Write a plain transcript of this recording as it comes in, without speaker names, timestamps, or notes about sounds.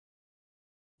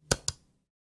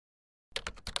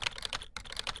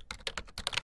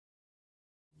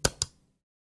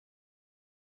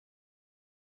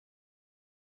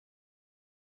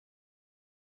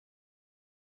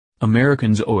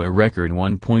Americans owe a record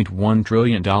 $1.1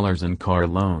 trillion in car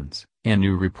loans, a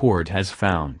new report has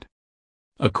found.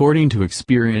 According to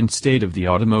Experian State of the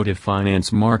Automotive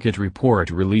Finance Market report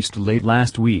released late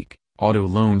last week, auto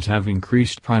loans have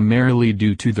increased primarily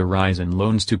due to the rise in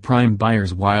loans to prime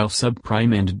buyers while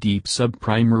subprime and deep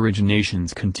subprime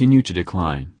originations continue to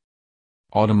decline.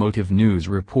 Automotive News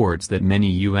reports that many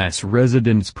U.S.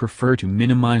 residents prefer to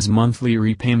minimize monthly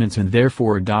repayments and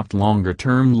therefore adopt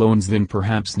longer-term loans than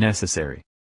perhaps necessary.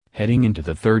 Heading into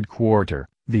the third quarter,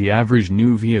 the average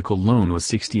new vehicle loan was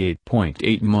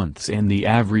 68.8 months and the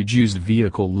average used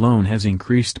vehicle loan has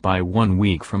increased by 1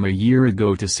 week from a year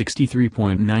ago to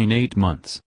 63.98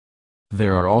 months.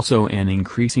 There are also an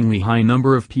increasingly high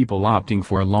number of people opting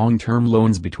for long-term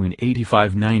loans between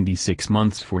 85-96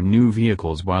 months for new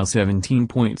vehicles while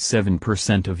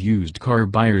 17.7% of used car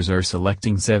buyers are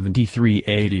selecting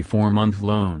 73-84-month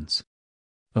loans.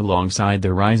 Alongside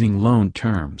the rising loan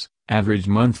terms, average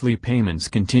monthly payments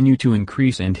continue to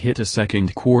increase and hit a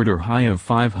second quarter high of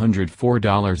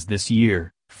 $504 this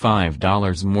year,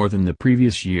 $5 more than the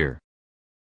previous year.